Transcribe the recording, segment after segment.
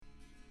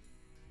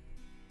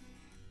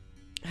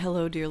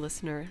Hello, dear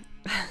listener.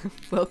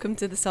 Welcome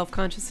to the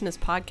Self-Consciousness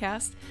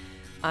Podcast.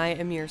 I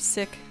am your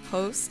sick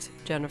host,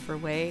 Jennifer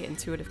Way,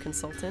 intuitive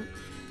consultant,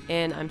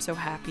 and I'm so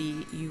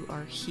happy you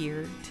are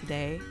here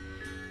today.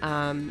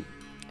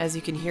 As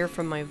you can hear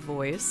from my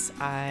voice,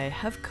 I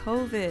have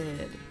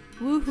COVID.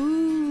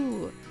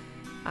 Woohoo!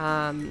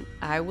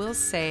 I will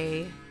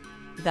say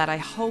that I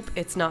hope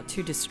it's not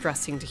too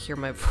distressing to hear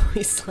my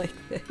voice like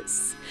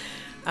this.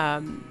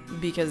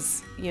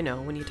 Because, you know,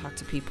 when you talk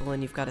to people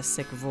and you've got a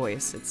sick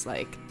voice, it's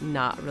like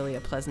not really a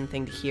pleasant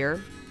thing to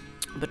hear.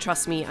 But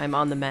trust me, I'm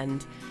on the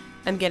mend.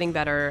 I'm getting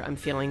better. I'm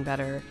feeling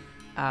better.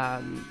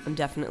 I'm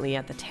definitely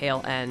at the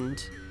tail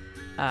end.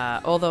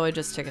 Although I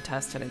just took a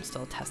test and I'm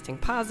still testing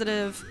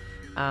positive.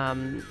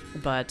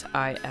 But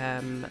I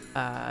am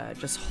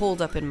just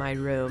holed up in my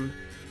room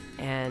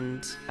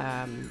and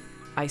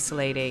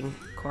isolating,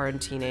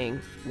 quarantining,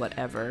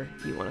 whatever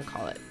you want to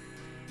call it.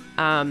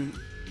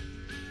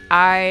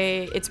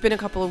 It's been a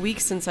couple of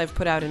weeks since I've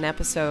put out an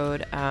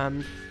episode. I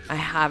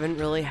haven't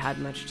really had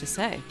much to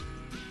say.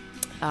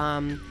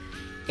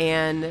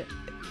 And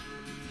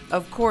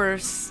of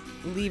course,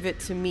 leave it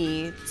to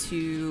me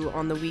to,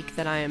 on the week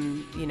that I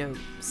am,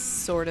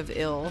 sort of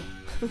ill,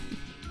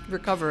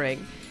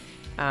 recovering,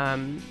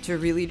 to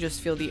really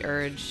just feel the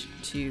urge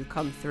to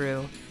come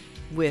through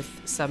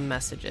with some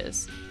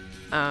messages.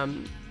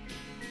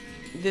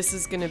 This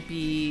is going to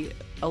be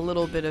a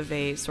little bit of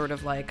a sort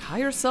of like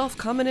higher self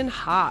coming in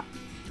hot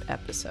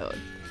episode.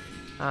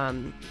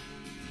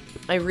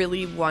 I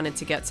really wanted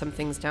to get some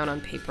things down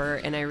on paper,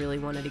 and I really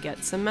wanted to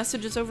get some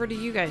messages over to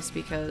you guys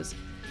because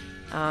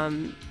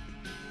I'm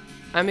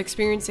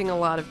experiencing a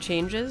lot of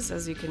changes,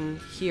 as you can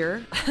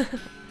hear.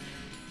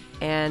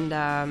 and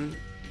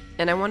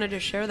I wanted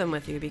to share them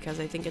with you because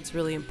I think it's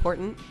really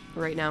important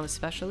right now,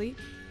 especially.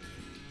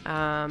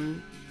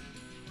 And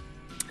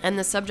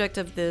the subject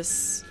of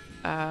this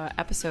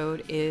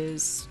episode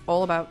is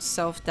all about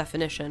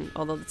self-definition,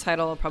 although the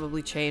title will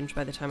probably change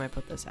by the time I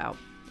put this out.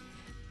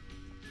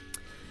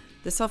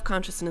 The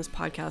Self-Consciousness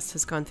Podcast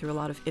has gone through a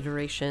lot of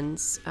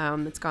iterations.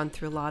 It's gone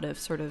through a lot of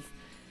sort of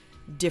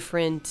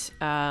different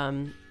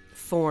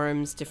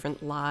forms,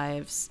 different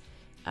lives.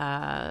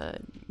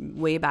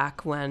 Way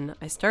back when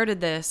I started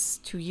this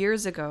 2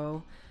 years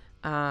ago,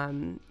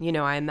 I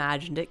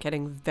imagined it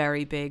getting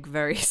very big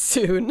very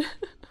soon.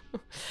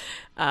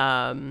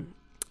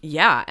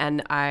 Yeah,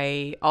 and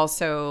I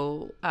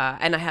also,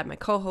 and I had my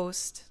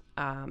co-host,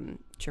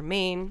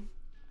 Jermaine,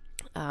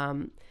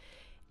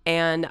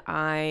 and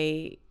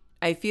I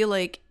feel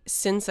like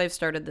since I've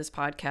started this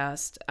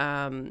podcast,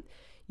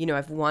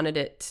 I've wanted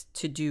it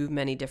to do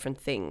many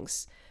different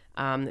things.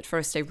 At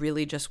first, I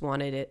really just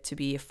wanted it to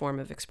be a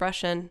form of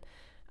expression,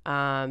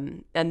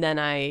 and then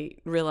I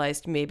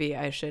realized maybe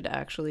I should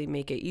actually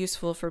make it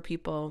useful for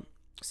people,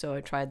 so I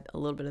tried a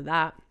little bit of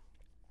that.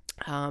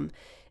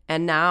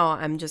 And now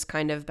I'm just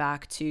kind of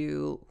back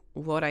to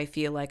what I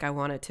feel like I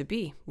want it to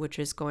be, which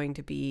is going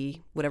to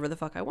be whatever the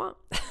fuck I want.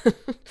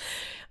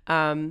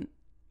 I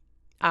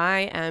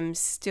am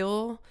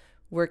still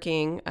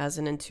working as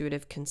an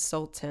intuitive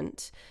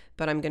consultant,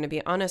 but I'm going to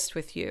be honest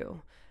with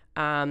you.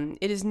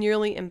 It is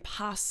nearly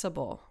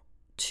impossible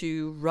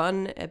to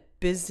run a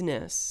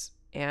business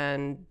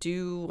and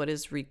do what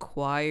is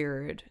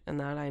required, and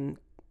that I'm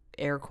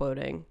air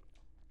quoting,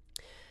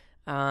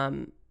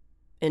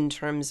 in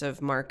terms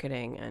of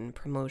marketing and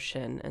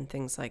promotion and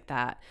things like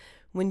that,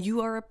 when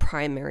you are a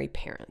primary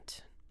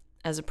parent.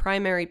 As a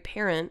primary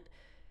parent,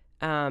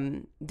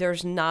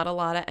 there's not a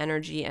lot of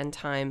energy and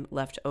time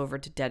left over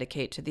to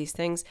dedicate to these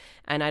things,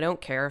 and I don't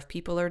care if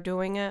people are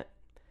doing it.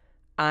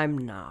 I'm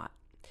not.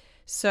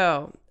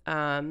 So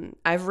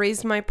I've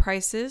raised my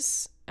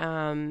prices,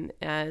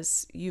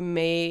 as you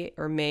may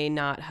or may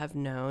not have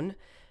known,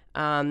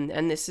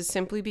 and this is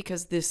simply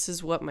because this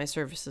is what my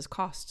services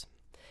cost.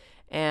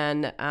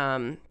 And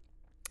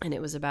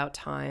it was about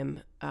time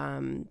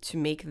to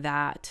make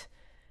that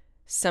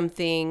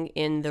something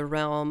in the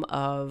realm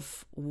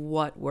of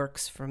what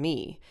works for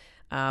me,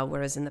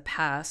 whereas in the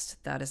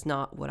past, that is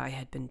not what I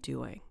had been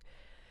doing.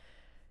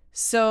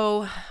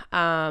 So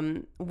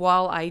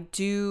while I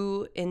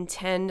do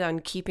intend on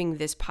keeping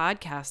this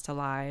podcast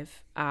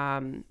alive,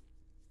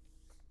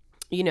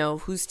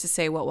 who's to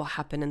say what will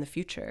happen in the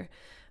future?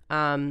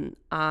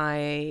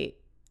 I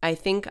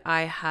think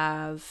I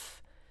have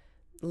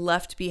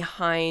left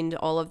behind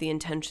all of the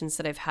intentions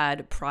that I've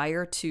had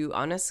prior to,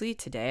 honestly,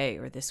 today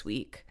or this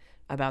week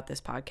about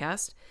this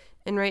podcast.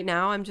 And right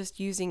now I'm just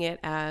using it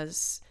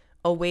as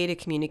a way to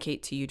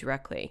communicate to you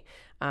directly.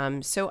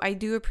 So I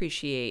do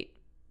appreciate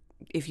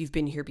if you've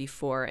been here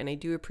before, and I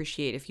do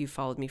appreciate if you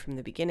followed me from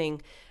the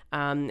beginning.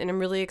 And I'm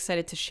really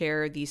excited to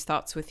share these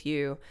thoughts with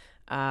you.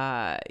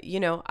 I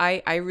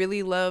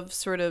really love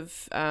sort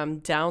of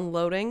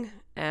downloading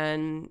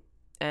and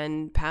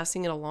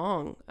passing it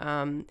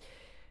along.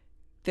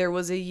 There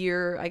was a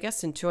year, I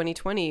guess in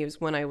 2020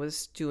 is when I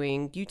was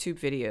doing YouTube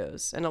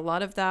videos, and a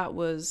lot of that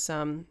was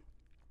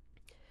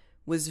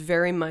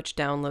very much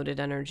downloaded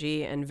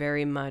energy and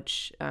very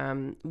much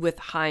with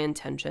high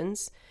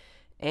intentions.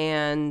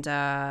 And,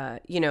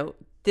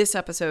 this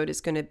episode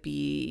is going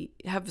to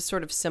have a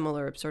sort of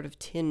similar sort of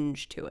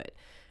tinge to it.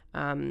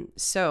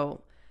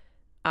 So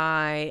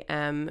I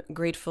am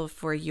grateful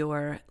for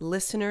your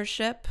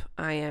listenership.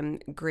 I am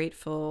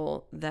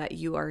grateful that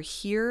you are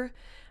here.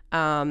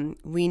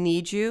 We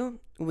need you.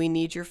 We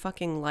need your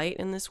fucking light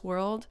in this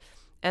world.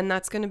 And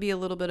that's going to be a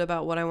little bit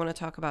about what I want to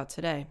talk about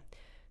today.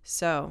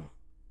 So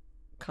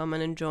come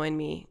in and join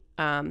me,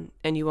 and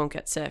you won't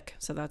get sick.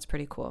 So that's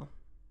pretty cool.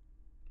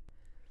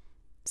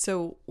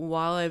 So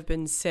while I've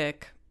been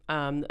sick,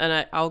 and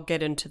I'll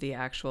get into the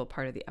actual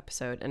part of the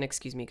episode, and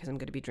excuse me because I'm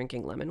going to be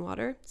drinking lemon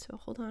water. So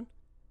hold on.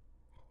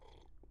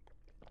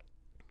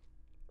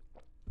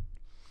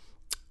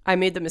 I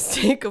made the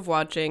mistake of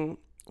watching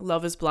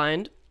Love is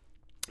Blind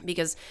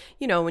because,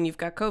 when you've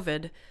got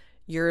COVID,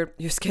 your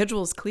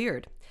schedule is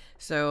cleared.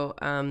 So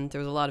there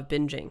was a lot of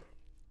binging.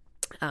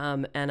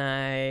 And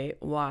I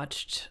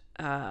watched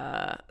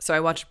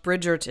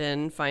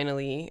Bridgerton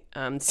finally,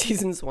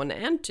 seasons 1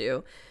 and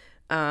 2.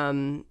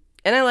 And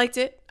I liked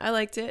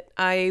it.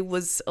 I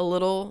was a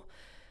little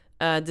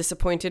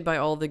disappointed by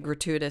all the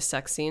gratuitous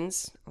sex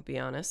scenes, I'll be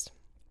honest.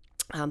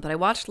 But I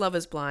watched Love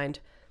is Blind,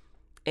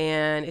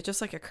 and it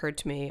just occurred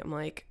to me, I'm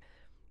like,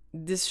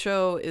 this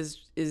show is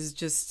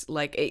just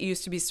it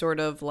used to be sort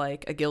of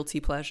like a guilty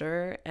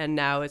pleasure, and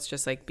now it's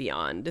just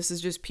beyond. This is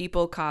just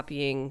people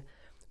copying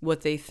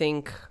what they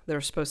think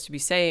they're supposed to be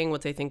saying,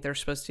 what they think they're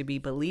supposed to be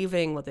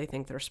believing, what they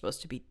think they're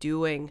supposed to be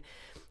doing.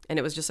 And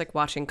it was just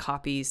watching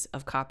copies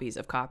of copies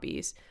of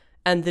copies.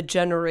 And the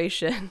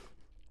generation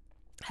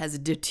has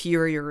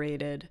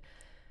deteriorated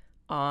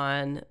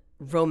on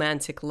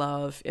romantic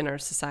love in our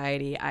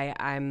society.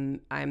 I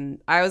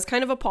was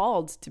kind of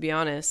appalled, to be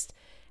honest,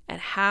 at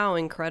how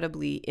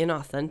incredibly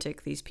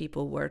inauthentic these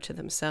people were to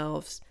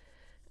themselves.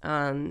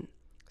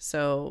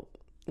 So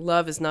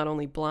love is not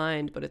only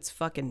blind, but it's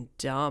fucking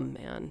dumb,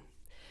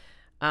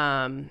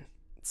 man.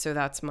 So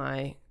that's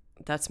my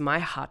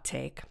hot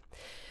take.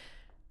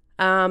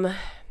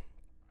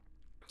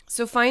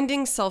 So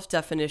finding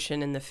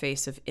self-definition in the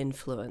face of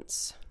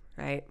influence,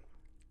 right?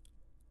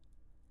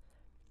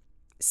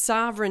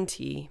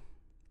 Sovereignty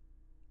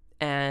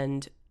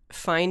and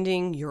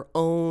finding your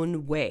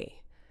own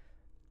way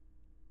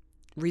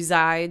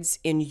resides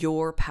in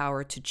your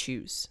power to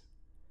choose.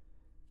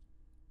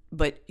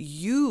 But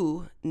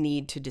you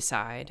need to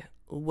decide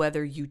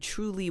whether you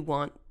truly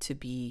want to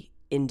be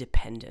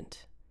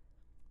independent.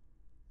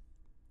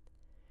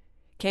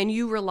 Can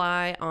you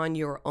rely on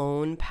your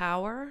own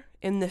power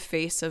in the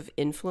face of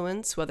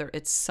influence, whether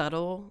it's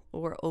subtle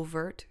or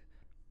overt?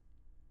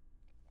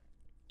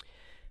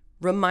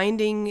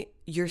 Reminding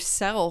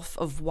yourself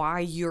of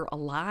why you're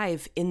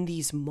alive in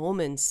these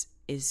moments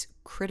is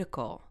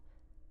critical.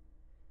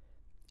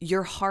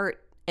 Your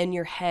heart and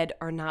your head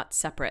are not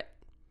separate.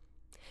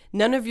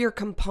 None of your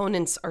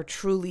components are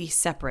truly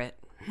separate.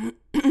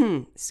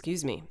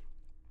 Excuse me.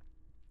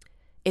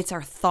 It's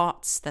our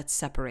thoughts that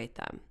separate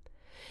them.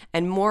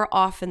 And more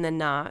often than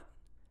not,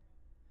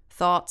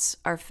 thoughts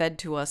are fed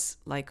to us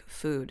like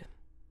food.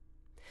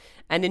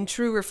 And in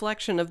true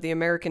reflection of the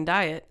American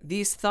diet,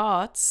 these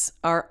thoughts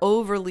are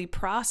overly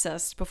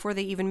processed before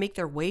they even make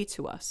their way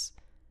to us.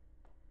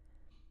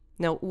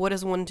 Now, what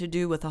is one to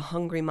do with a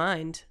hungry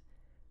mind?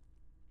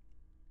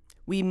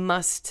 We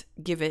must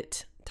give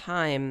it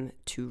time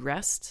to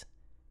rest,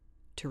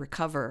 to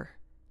recover,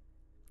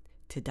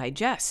 to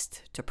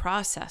digest, to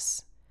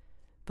process.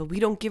 But we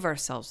don't give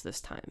ourselves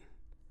this time.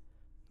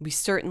 We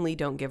certainly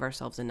don't give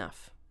ourselves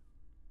enough.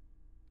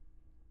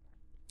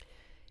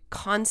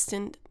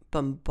 Constant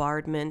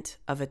bombardment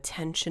of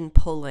attention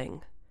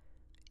pulling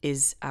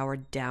is our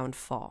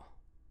downfall.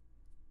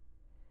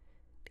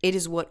 It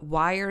is what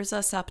wires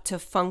us up to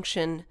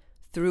function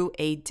through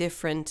a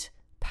different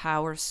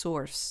power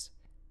source.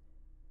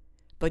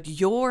 But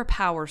your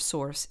power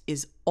source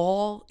is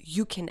all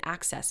you can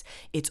access.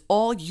 It's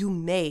all you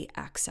may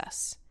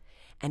access.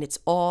 And it's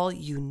all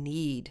you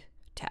need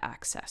to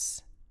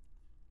access.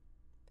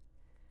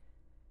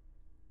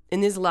 In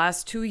these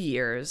last 2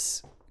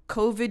 years,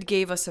 COVID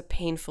gave us a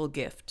painful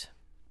gift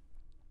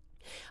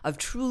of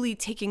truly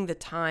taking the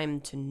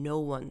time to know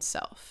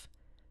oneself,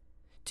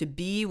 to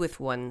be with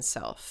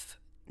oneself,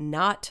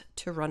 not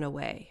to run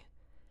away,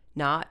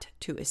 not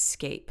to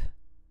escape.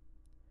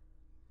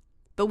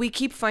 But we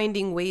keep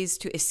finding ways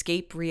to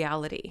escape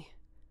reality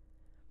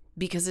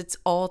because it's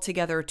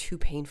altogether too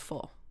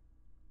painful.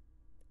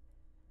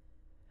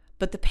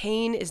 But the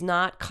pain is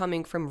not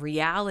coming from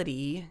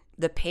reality.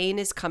 The pain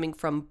is coming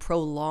from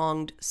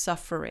prolonged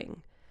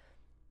suffering.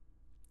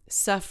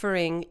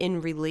 Suffering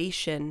in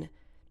relation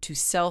to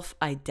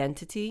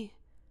self-identity,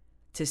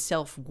 to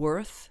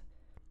self-worth,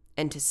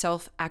 and to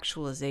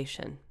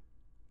self-actualization.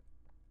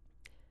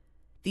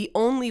 The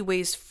only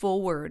ways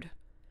forward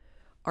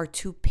are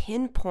to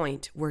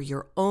pinpoint where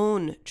your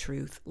own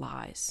truth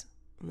lies.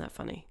 Isn't that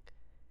funny?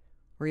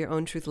 Where your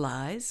own truth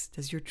lies?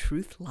 Does your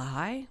truth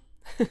lie?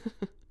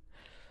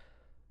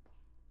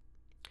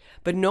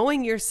 But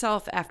knowing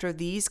yourself after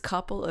these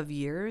couple of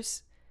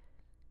years,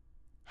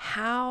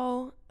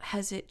 how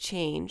has it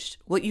changed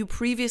what you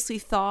previously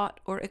thought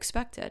or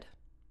expected?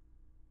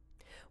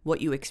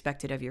 what you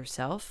expected of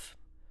yourself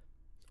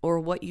or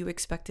what you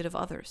expected of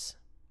others.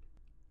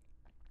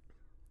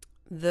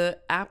 The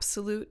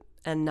absolute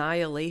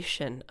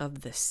annihilation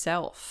of the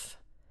self,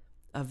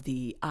 of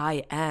the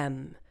I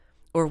am,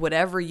 or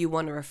whatever you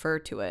want to refer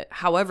to it,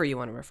 however you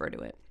want to refer to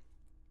it,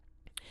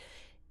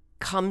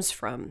 comes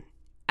from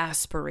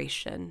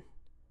aspiration,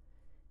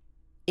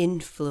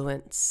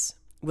 influence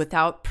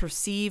without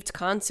perceived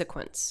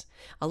consequence,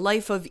 a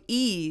life of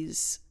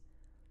ease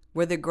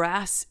where the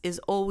grass is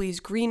always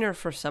greener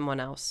for someone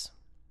else.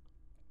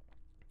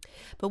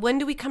 But when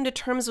do we come to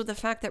terms with the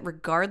fact that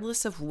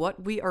regardless of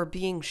what we are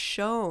being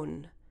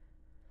shown,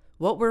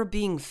 what we're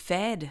being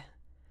fed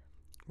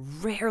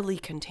rarely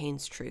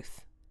contains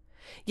truth?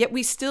 Yet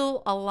we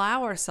still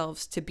allow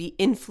ourselves to be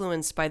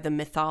influenced by the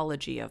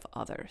mythology of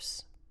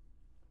others.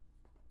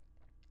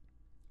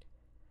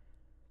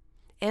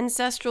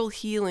 Ancestral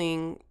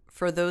healing,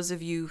 for those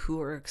of you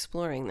who are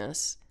exploring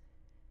this,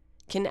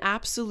 can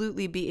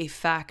absolutely be a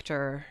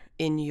factor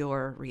in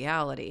your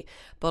reality,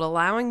 but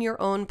allowing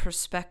your own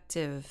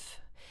perspective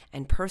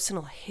and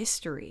personal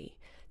history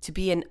to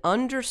be an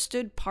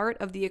understood part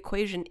of the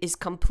equation is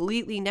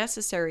completely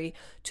necessary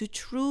to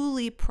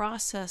truly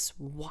process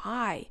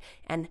why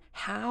and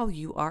how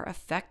you are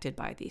affected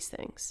by these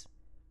things.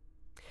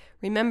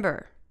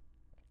 Remember,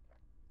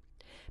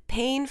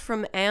 pain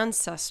from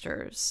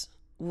ancestors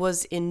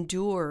was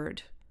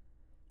endured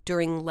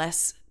during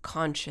less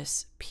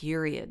conscious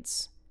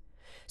periods.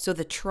 So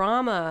the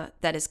trauma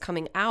that is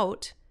coming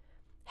out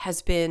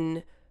has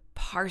been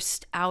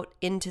parsed out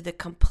into the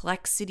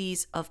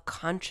complexities of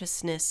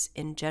consciousness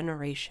in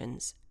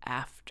generations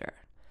after.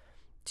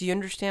 Do you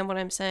understand what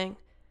I'm saying?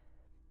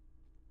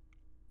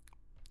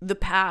 The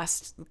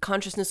past,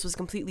 consciousness was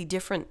completely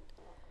different.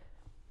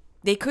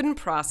 They couldn't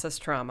process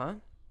trauma.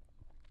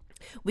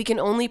 We can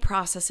only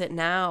process it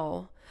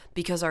now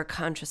because our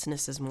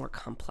consciousness is more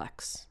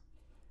complex.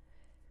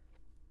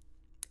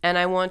 And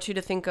I want you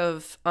to think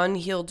of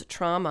unhealed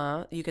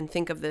trauma. You can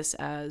think of this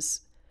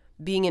as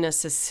being in a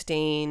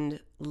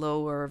sustained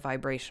lower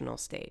vibrational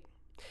state.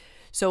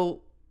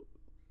 So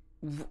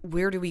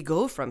where do we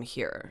go from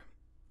here?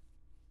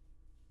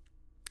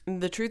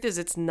 The truth is,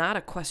 it's not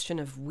a question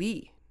of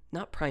we,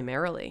 not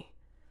primarily.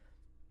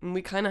 And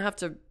we kind of have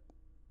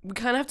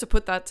to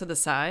put that to the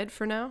side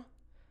for now,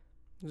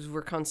 because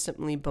we're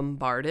constantly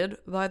bombarded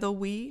by the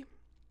we.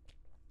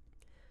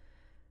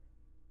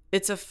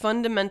 It's a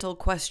fundamental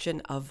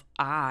question of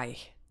I.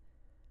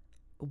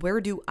 Where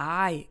do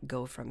I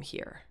go from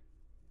here?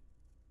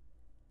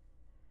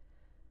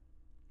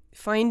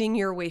 Finding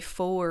your way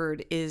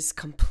forward is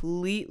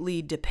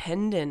completely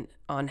dependent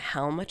on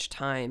how much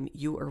time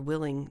you are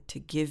willing to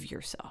give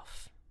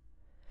yourself.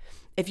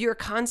 If you're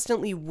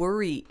constantly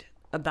worried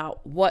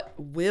about what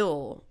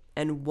will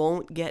and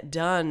won't get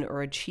done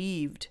or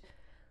achieved,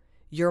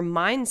 your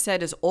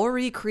mindset is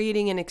already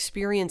creating an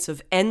experience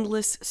of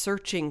endless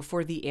searching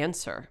for the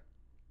answer.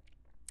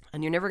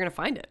 And you're never going to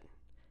find it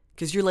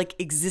because you're like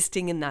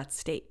existing in that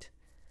state.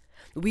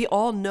 We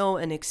all know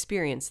and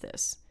experience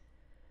this.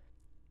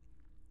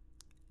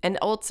 And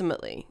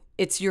ultimately,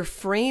 it's your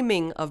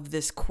framing of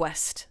this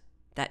quest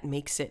that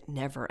makes it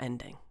never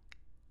ending.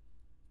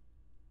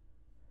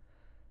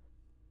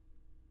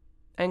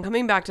 And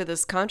coming back to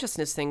this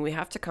consciousness thing, we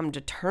have to come to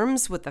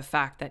terms with the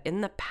fact that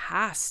in the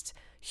past,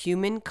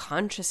 human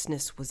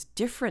consciousness was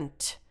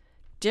different.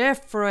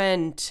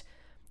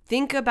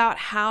 Think about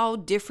how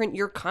different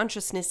your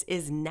consciousness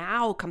is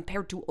now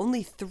compared to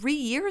only 3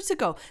 years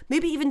ago,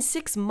 maybe even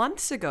 6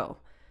 months ago.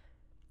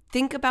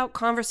 Think about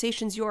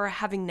conversations you are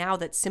having now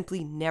that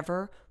simply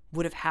never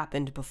would have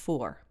happened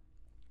before.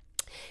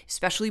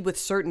 Especially with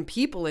certain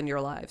people in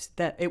your lives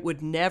that it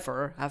would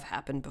never have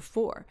happened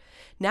before.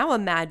 Now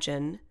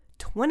imagine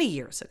 20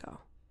 years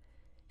ago,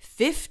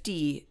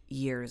 50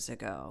 years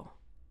ago,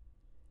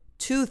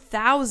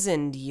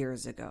 2,000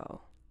 years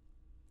ago.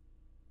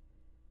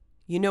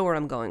 You know where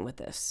I'm going with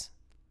this.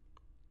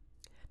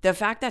 The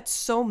fact that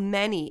so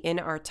many in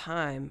our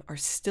time are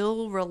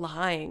still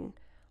relying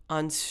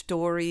on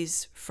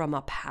stories from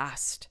a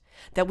past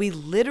that we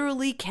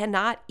literally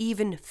cannot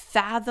even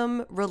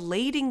fathom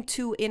relating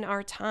to in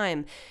our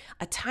time.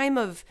 A time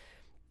of,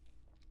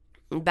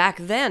 back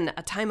then,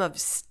 a time of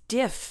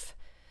stiff,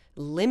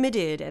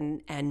 limited,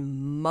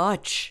 and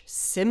much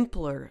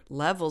simpler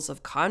levels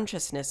of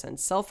consciousness and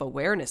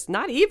self-awareness.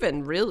 Not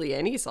even really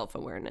any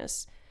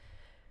self-awareness.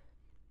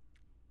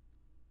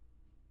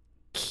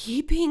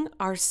 Keeping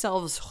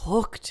ourselves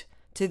hooked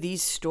to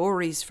these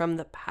stories from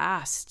the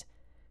past,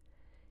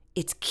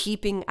 it's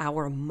keeping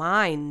our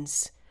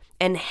minds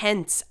and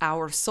hence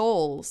our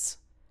souls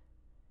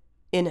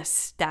in a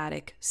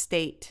static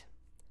state.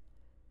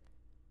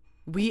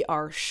 We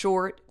are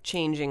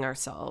shortchanging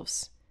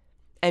ourselves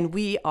and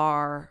we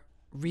are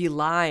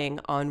relying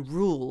on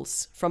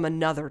rules from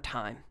another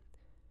time,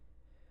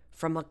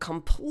 from a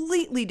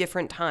completely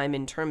different time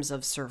in terms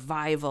of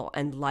survival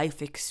and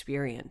life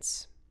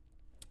experience.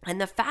 And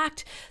the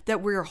fact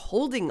that we're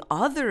holding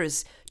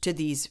others to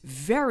these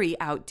very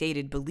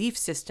outdated belief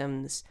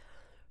systems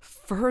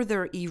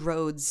further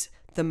erodes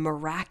the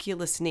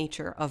miraculous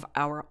nature of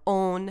our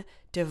own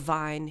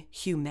divine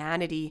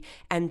humanity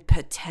and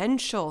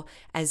potential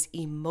as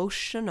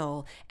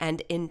emotional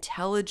and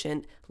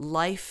intelligent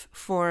life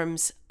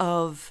forms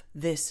of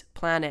this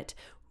planet.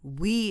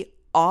 We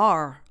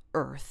are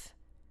Earth,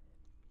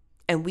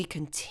 and we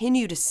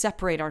continue to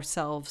separate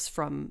ourselves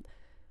from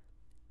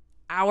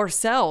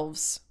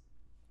ourselves.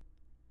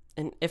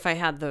 And if I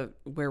had the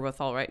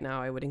wherewithal right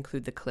now, I would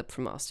include the clip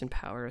from Austin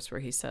Powers where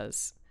he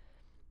says,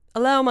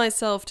 "Allow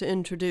myself to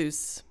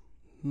introduce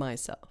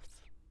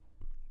myself,"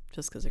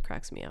 just because it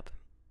cracks me up.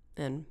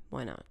 And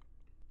why not?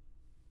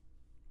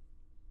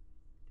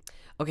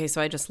 Okay,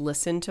 so I just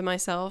listened to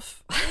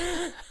myself.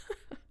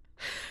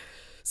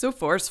 So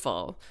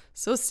forceful,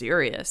 so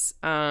serious.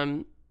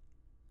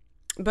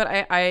 But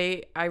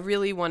I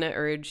really want to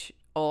urge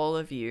all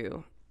of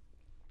you.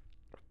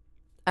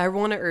 I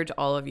want to urge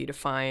all of you to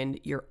find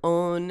your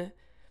own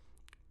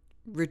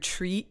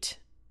retreat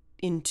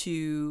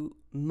into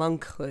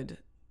monkhood,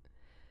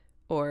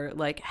 or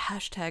like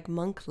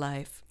 #monk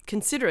life.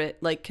 Consider it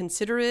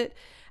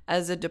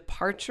as a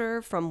departure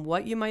from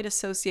what you might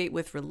associate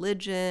with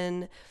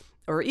religion,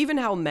 or even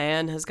how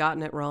man has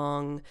gotten it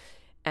wrong,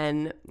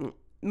 and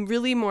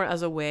really more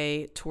as a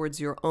way towards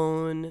your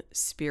own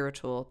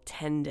spiritual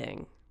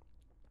tending.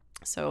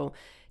 So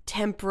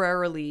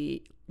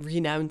temporarily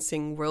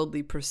renouncing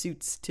worldly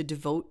pursuits to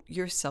devote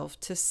yourself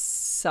to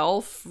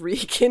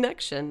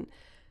self-reconnection,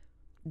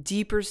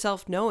 deeper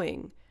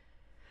self-knowing.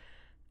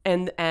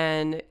 And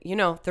you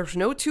know, there's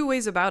no two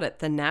ways about it.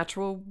 The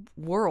natural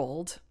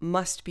world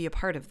must be a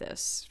part of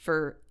this,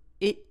 for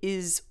it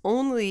is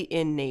only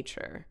in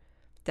nature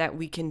that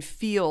we can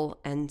feel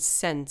and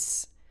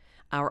sense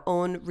our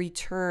own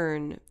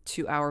return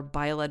to our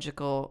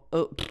biological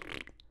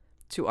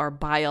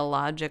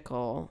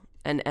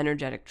and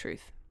energetic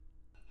truth.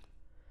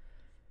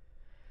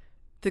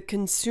 The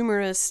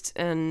consumerist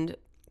and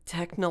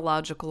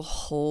technological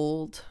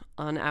hold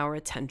on our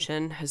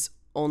attention has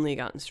only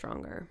gotten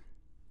stronger.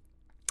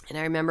 And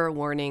I remember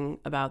warning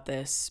about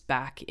this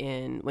back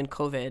in when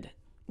COVID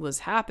was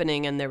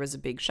happening and there was a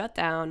big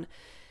shutdown.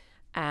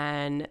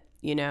 And,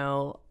 you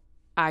know,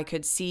 I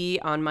could see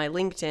on my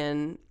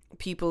LinkedIn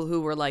people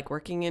who were like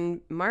working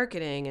in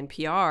marketing and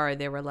PR,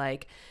 they were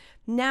like,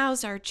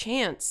 now's our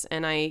chance.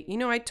 And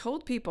I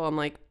told people, I'm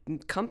like,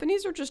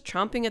 companies are just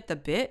chomping at the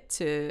bit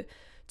to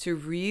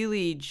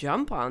really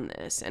jump on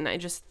this. And I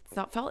just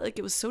felt like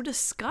it was so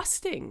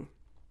disgusting.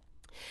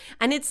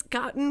 And it's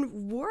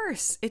gotten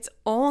worse. It's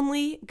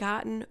only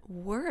gotten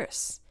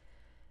worse.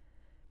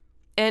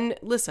 And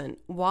listen,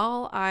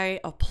 while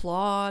I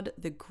applaud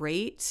the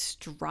great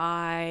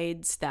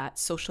strides that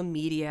social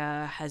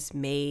media has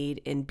made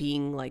in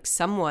being like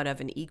somewhat of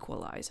an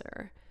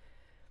equalizer,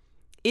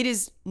 it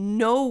is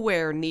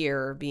nowhere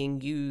near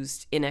being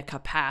used in a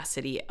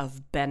capacity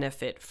of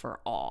benefit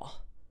for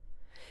all.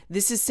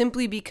 This is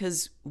simply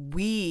because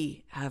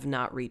we have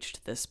not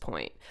reached this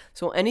point.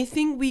 So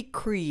anything we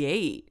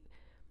create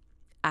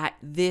at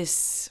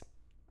this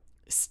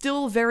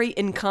still very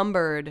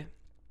encumbered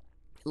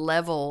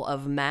level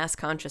of mass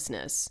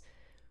consciousness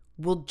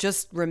will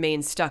just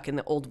remain stuck in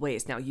the old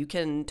ways. Now, you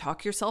can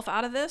talk yourself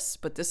out of this,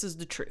 but this is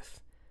the truth.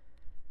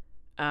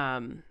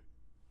 This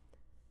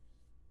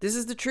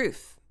is the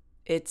truth.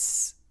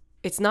 It's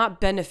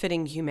not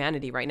benefiting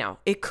humanity right now.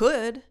 It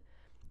could.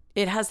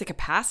 It has the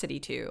capacity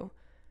to.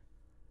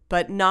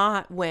 But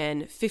not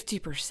when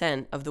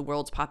 50% of the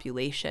world's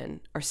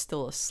population are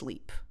still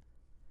asleep.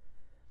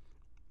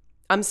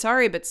 I'm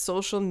sorry, but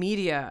social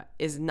media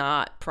is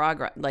not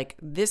progress. Like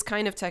this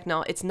kind of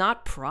technology, it's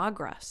not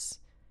progress.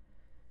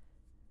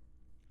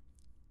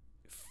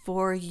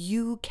 For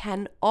you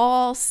can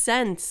all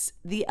sense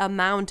the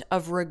amount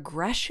of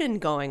regression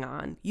going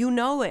on. You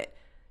know it.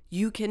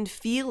 You can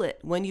feel it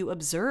when you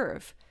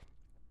observe.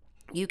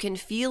 You can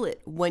feel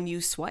it when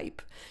you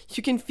swipe.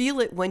 You can feel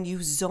it when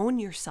you zone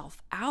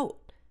yourself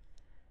out.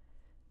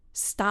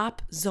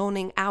 Stop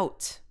zoning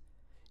out.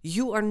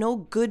 You are no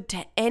good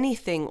to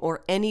anything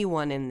or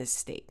anyone in this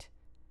state.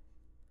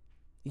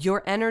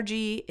 Your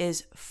energy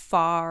is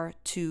far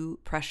too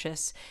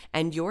precious,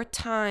 and your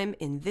time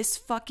in this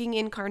fucking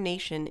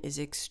incarnation is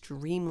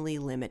extremely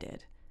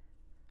limited.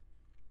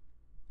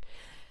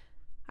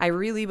 I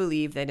really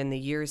believe that in the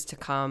years to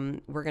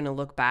come, we're going to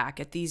look back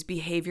at these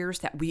behaviors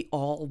that we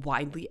all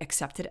widely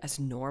accepted as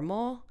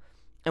normal,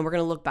 and we're going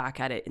to look back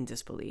at it in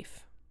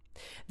disbelief.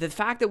 The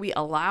fact that we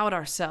allowed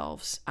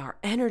ourselves, our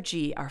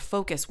energy, our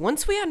focus,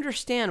 once we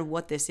understand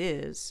what this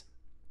is,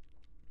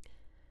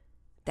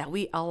 that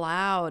we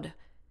allowed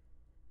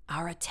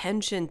our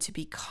attention to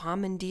be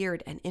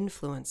commandeered and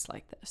influenced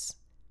like this.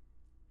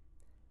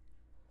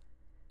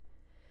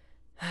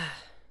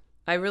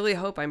 I really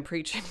hope I'm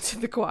preaching to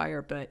the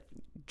choir, but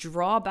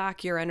draw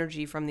back your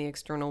energy from the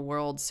external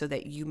world so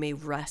that you may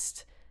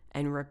rest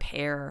and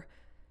repair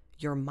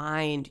your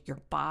mind, your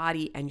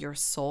body, and your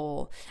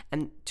soul,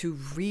 and to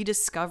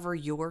rediscover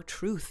your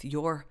truth,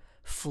 your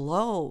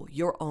flow,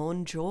 your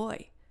own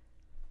joy.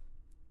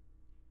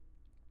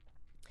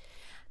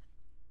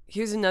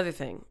 Here's another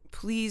thing.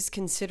 Please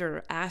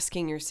consider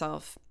asking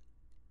yourself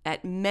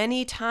at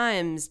many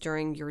times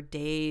during your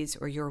days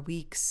or your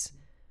weeks,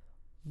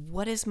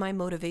 what is my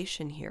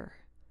motivation here?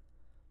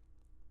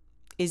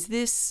 Is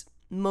this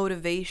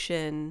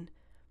motivation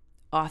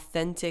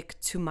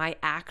authentic to my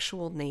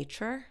actual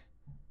nature?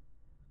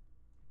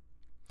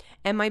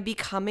 Am I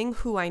becoming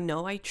who I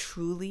know I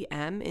truly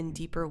am in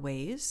deeper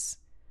ways?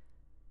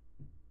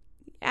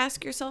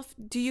 Ask yourself,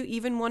 do you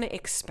even want to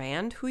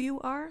expand who you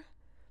are?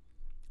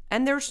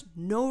 And there's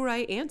no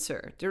right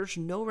answer. There's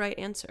no right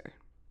answer.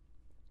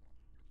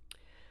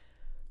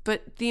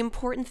 But the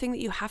important thing that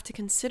you have to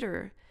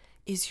consider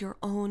is your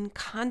own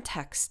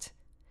context,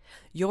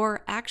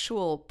 your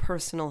actual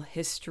personal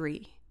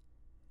history.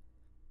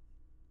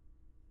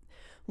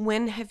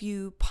 When have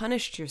you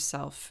punished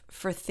yourself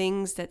for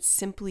things that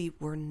simply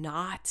were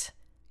not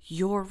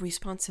your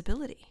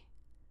responsibility?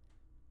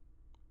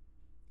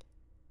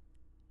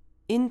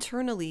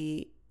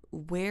 Internally,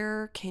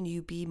 where can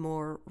you be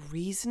more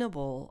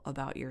reasonable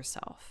about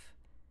yourself?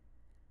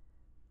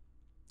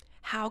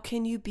 How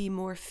can you be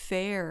more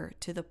fair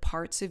to the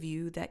parts of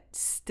you that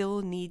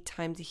still need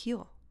time to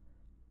heal?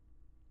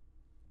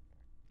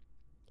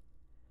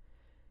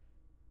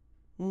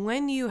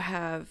 When you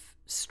have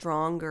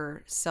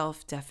stronger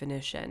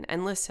self-definition,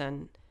 and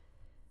listen,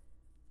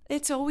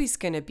 it's always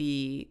going to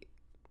be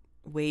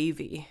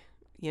wavy,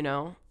 you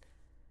know?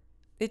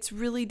 It's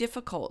really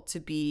difficult to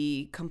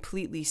be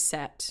completely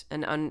set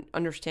and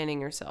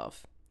understanding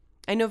yourself.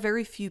 I know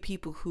very few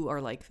people who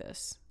are like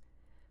this,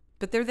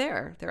 but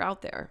they're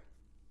out there.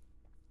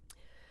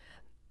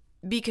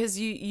 Because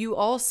you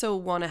also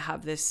want to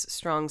have this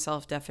strong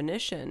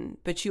self-definition,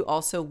 but you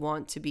also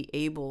want to be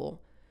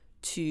able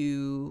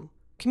to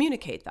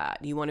communicate that.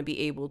 You want to be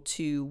able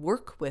to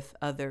work with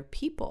other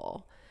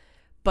people,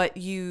 but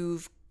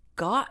you've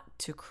got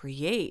to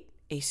create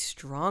a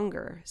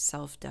stronger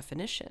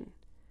self-definition.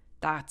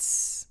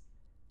 That's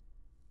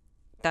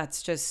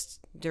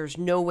just, there's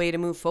no way to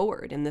move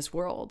forward in this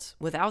world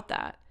without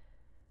that.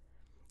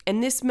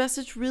 And this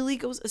message really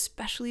goes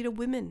especially to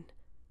women.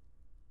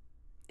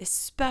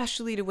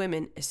 Especially to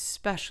women,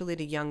 especially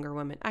to younger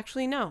women.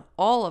 Actually, no,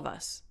 all of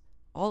us.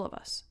 All of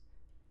us.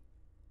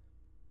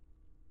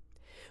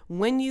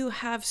 When you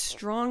have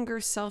stronger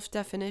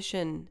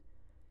self-definition,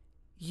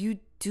 you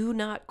do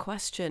not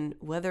question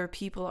whether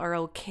people are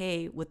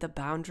okay with the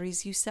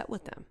boundaries you set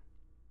with them.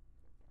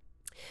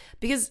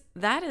 Because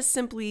that is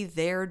simply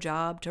their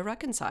job to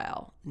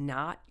reconcile,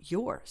 not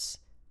yours.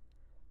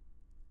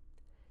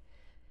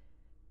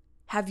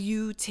 Have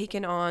you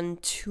taken on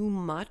too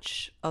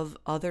much of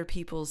other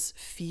people's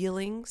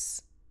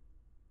feelings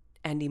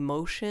and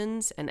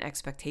emotions and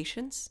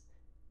expectations?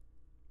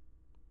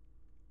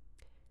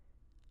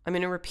 I'm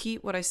going to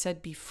repeat what I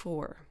said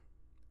before.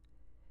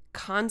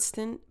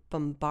 Constant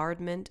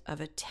bombardment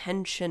of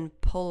attention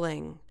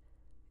pulling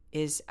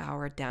is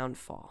our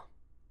downfall.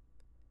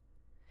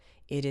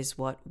 It is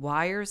what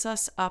wires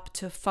us up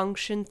to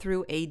function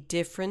through a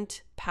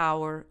different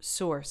power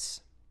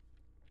source.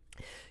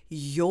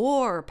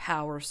 Your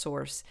power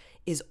source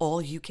is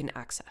all you can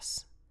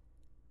access,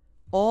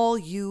 all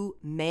you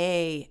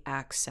may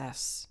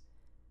access,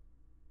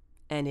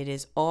 and it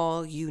is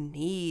all you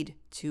need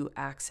to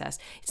access.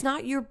 It's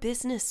not your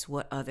business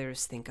what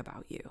others think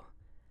about you.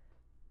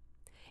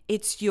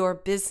 It's your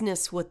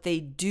business what they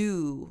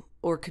do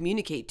or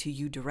communicate to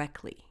you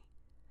directly.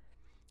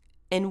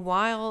 And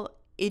while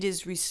it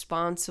is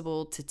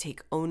responsible to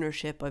take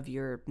ownership of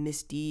your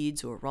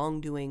misdeeds or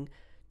wrongdoing,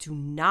 do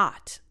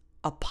not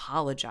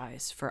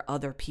apologize for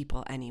other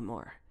people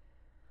anymore,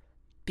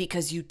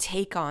 because you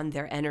take on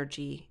their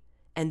energy,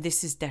 and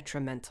this is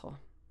detrimental.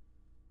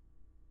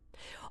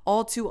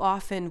 All too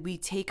often, we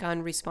take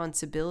on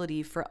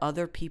responsibility for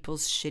other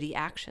people's shitty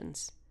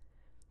actions.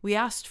 We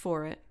asked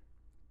for it.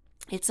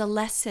 It's a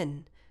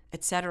lesson,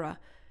 etc.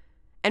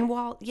 And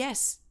while,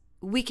 yes,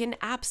 we can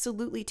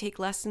absolutely take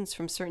lessons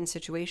from certain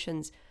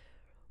situations,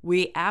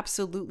 we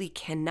absolutely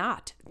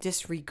cannot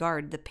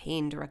disregard the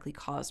pain directly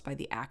caused by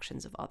the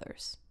actions of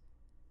others.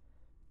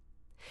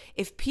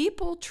 If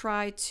people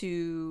try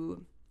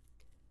to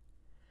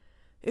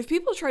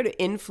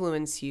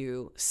influence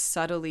you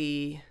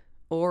subtly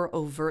or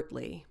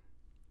overtly,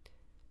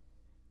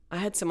 I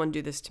had someone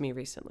do this to me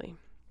recently,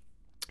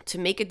 to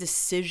make a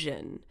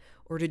decision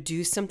or to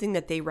do something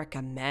that they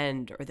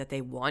recommend or that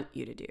they want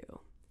you to do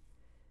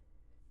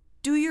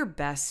your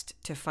best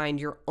to find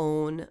your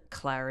own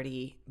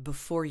clarity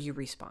before you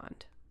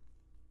respond.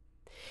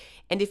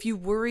 And if you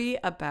worry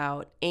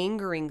about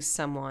angering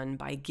someone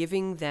by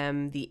giving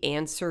them the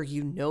answer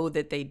you know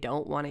that they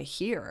don't want to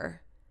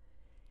hear,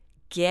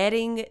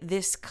 getting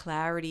this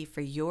clarity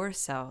for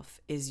yourself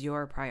is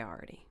your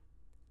priority.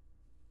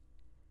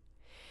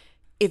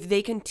 If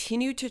they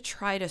continue to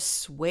try to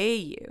sway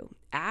you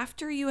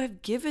after you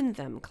have given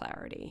them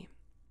clarity,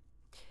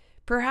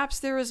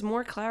 perhaps there is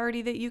more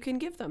clarity that you can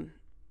give them.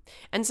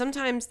 And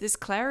sometimes this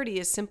clarity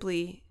is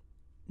simply,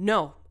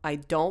 no, I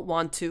don't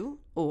want to,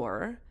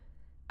 or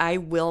I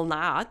will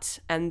not,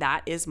 and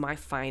that is my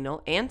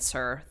final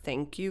answer.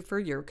 Thank you for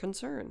your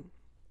concern.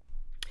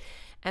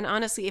 And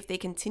honestly, if they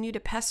continue to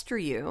pester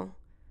you,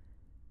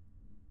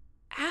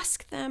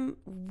 ask them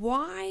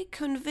why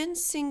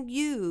convincing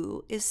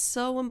you is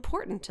so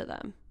important to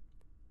them.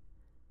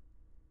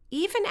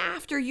 Even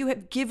after you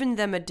have given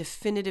them a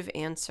definitive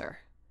answer.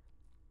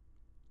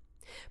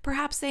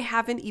 Perhaps they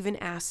haven't even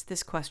asked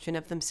this question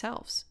of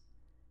themselves.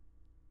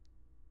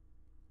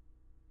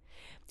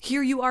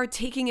 Here you are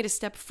taking it a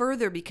step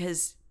further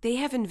because they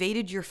have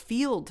invaded your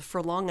field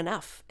for long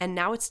enough, and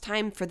now it's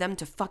time for them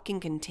to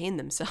fucking contain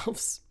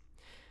themselves.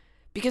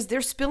 Because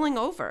they're spilling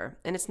over,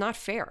 and it's not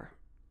fair.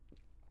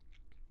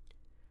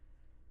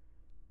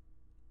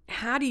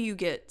 How do you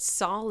get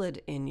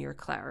solid in your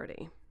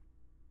clarity?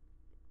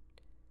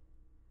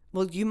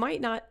 Well, you might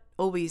not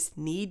always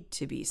need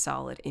to be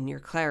solid in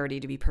your clarity,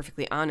 to be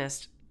perfectly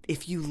honest,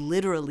 if you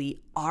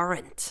literally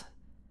aren't.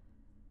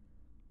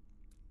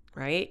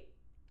 Right?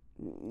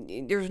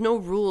 There's no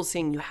rule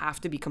saying you have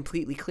to be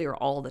completely clear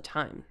all the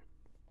time.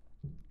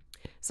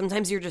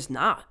 Sometimes you're just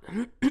not.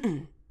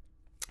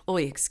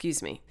 Oy,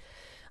 excuse me.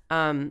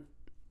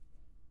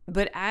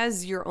 But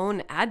as your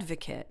own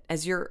advocate,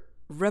 as your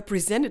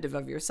representative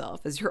of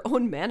yourself, as your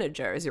own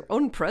manager, as your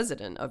own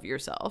president of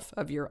yourself,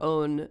 of your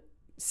own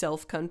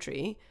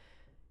self-country,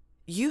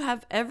 you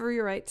have every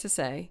right to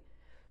say,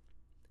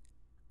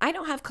 I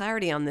don't have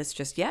clarity on this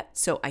just yet,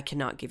 so I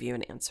cannot give you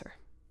an answer.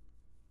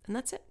 And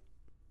that's it.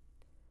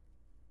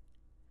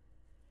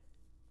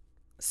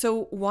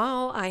 So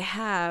while I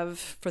have,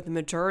 for the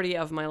majority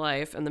of my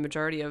life and the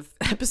majority of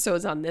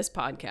episodes on this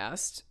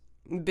podcast,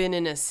 been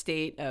in a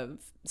state of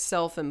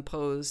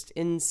self-imposed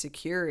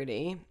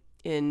insecurity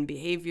in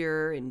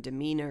behavior, in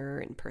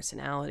demeanor, in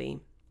personality,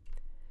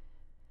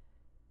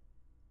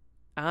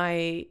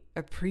 I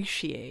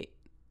appreciate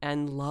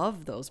and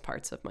love those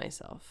parts of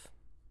myself.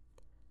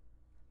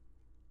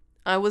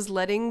 I was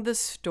letting the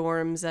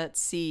storms at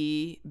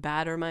sea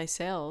batter my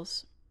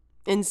sails.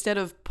 Instead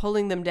of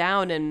pulling them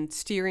down and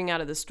steering out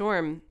of the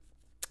storm,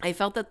 I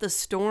felt that the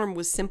storm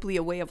was simply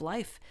a way of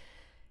life.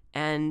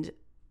 And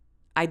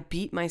I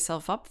beat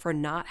myself up for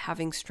not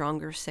having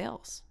stronger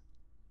sails.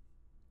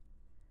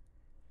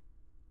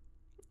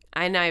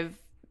 And I've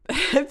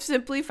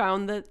simply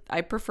found that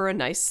I prefer a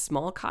nice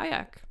small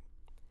kayak.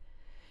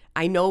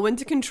 I know when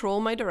to control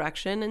my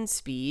direction and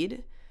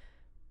speed.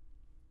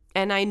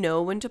 And I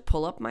know when to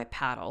pull up my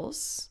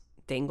paddles,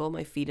 dangle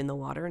my feet in the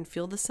water, and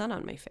feel the sun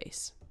on my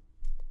face.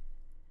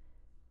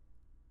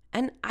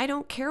 And I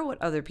don't care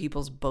what other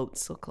people's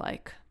boats look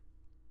like.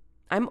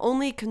 I'm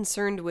only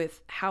concerned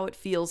with how it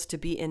feels to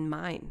be in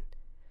mine.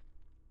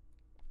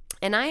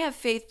 And I have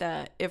faith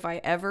that if I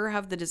ever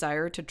have the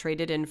desire to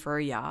trade it in for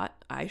a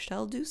yacht, I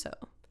shall do so.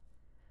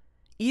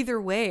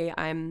 Either way,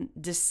 I'm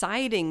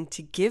deciding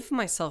to give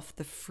myself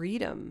the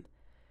freedom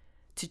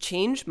to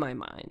change my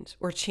mind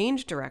or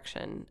change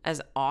direction as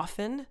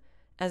often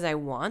as I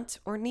want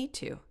or need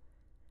to.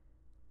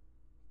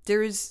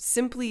 There is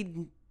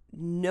simply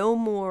no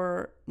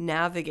more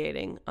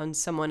navigating on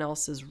someone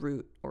else's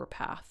route or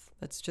path.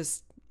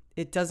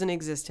 It doesn't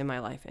exist in my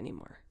life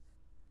anymore.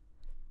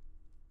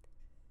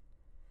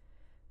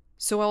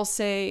 So I'll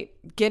say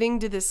getting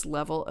to this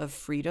level of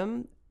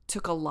freedom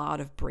took a lot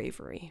of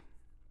bravery.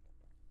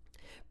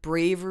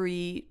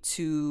 Bravery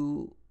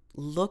to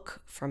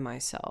look for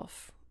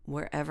myself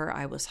wherever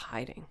I was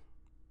hiding.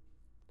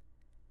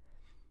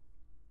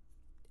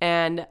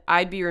 And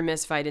I'd be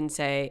remiss if I didn't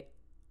say,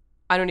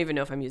 I don't even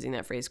know if I'm using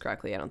that phrase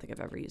correctly. I don't think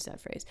I've ever used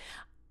that phrase.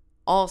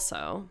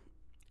 Also,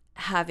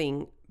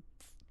 having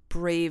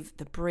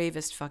the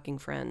bravest fucking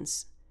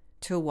friends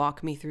to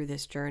walk me through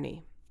this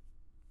journey.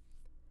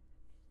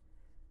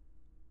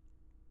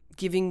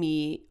 Giving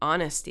me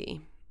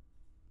honesty,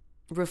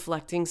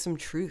 reflecting some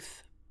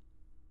truth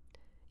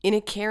in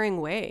a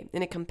caring way,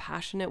 in a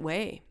compassionate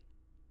way.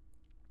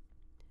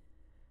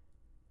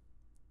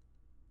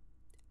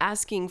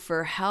 Asking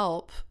for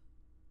help.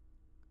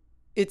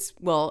 It's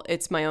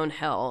my own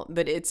hell,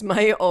 but it's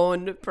my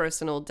own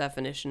personal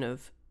definition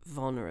of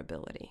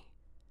vulnerability.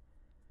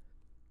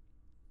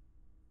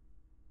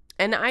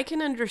 And I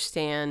can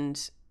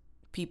understand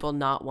people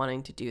not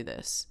wanting to do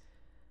this,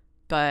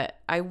 but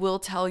I will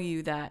tell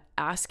you that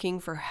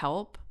asking for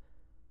help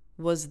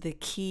was the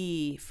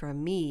key for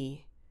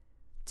me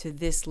to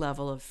this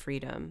level of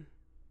freedom.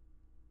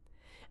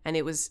 And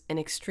it was an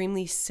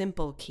extremely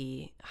simple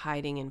key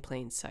hiding in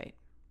plain sight.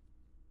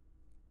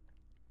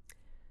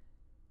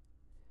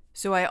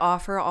 So I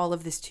offer all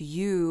of this to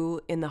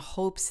you in the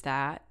hopes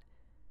that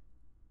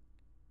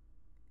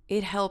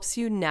it helps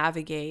you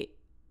navigate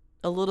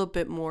a little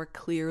bit more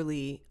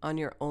clearly on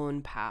your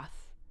own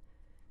path.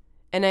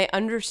 And I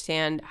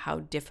understand how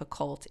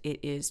difficult it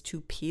is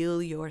to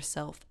peel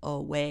yourself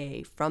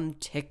away from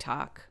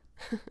TikTok.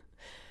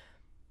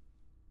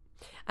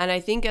 And I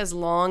think as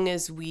long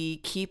as we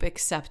keep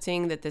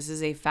accepting that this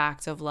is a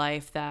fact of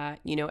life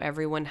that,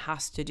 everyone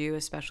has to do,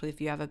 especially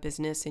if you have a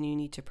business and you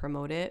need to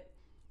promote it,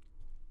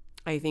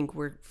 I think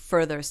we're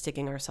further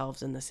sticking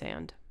ourselves in the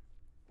sand.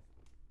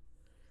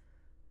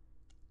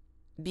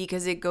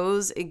 Because it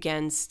goes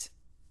against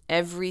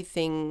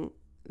everything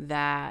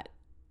that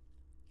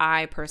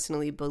I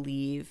personally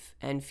believe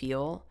and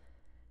feel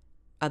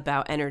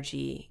about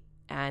energy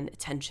and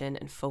attention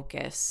and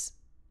focus.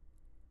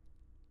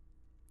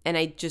 And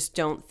I just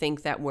don't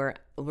think that we're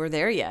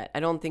there yet. I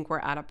don't think we're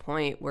at a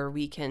point where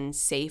we can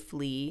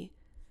safely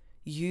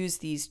use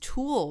these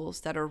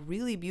tools that are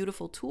really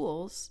beautiful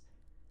tools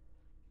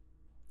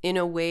in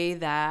a way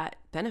that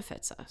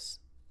benefits us.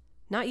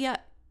 Not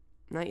yet.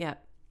 Not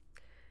yet.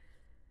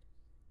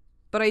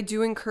 But I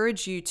do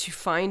encourage you to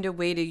find a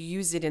way to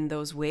use it in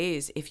those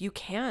ways if you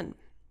can.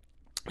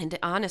 And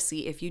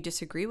honestly, if you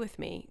disagree with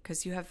me,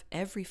 because you have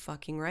every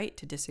fucking right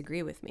to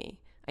disagree with me,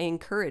 I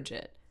encourage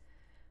it.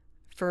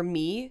 For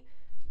me,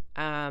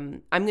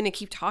 I'm going to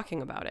keep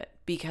talking about it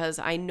because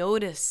I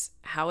notice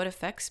how it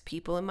affects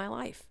people in my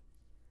life.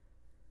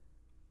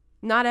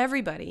 Not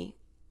everybody,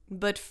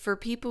 but for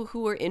people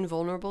who are in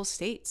vulnerable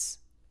states.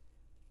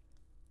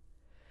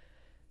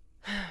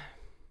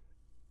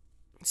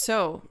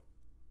 So,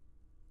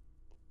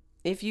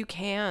 if you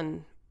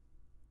can,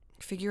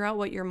 figure out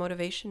what your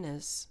motivation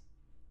is.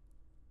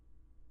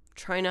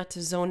 Try not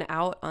to zone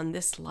out on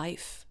this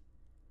life.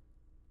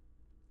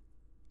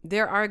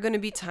 There are going to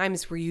be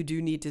times where you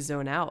do need to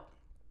zone out,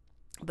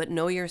 but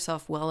know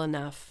yourself well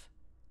enough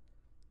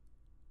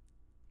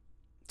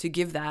to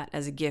give that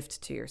as a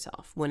gift to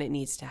yourself when it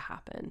needs to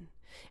happen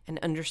and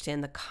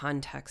understand the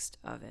context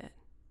of it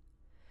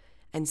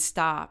and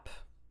stop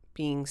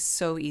being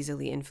so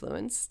easily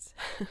influenced.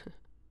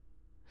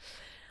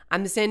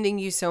 I'm sending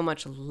you so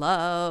much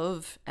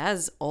love,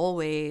 as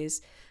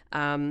always.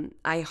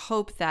 I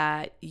hope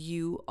that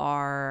you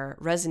are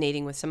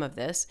resonating with some of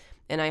this,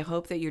 and I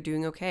hope that you're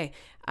doing okay.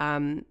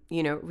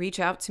 Reach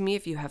out to me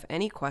if you have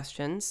any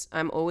questions.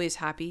 I'm always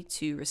happy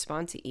to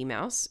respond to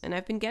emails, and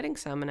I've been getting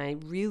some, and I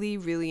really,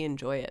 really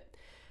enjoy it.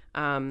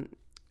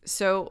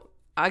 So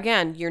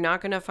again, you're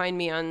not going to find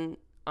me on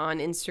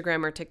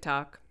Instagram or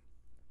TikTok,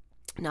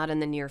 not in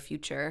the near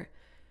future.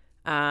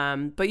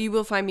 But you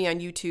will find me on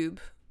YouTube,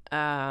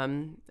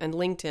 and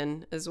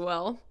LinkedIn as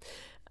well.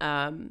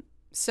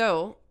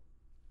 So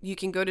you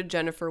can go to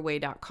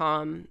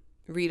jenniferway.com,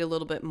 read a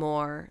little bit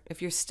more.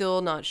 If you're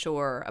still not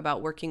sure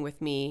about working with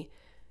me,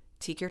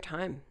 take your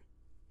time.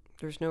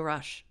 There's no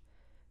rush.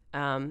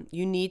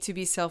 You need to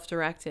be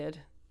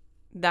self-directed.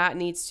 That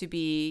needs to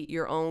be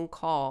your own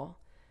call.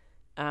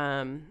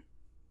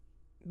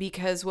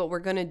 Because what we're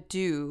going to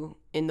do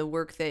in the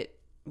work that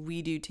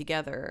we do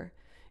together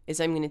is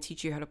I'm going to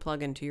teach you how to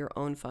plug into your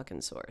own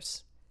fucking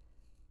source.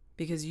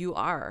 Because you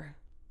are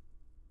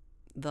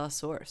the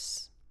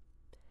source.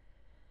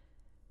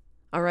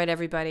 All right,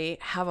 everybody,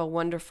 have a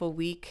wonderful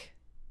week,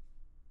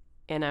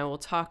 and I will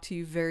talk to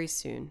you very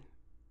soon.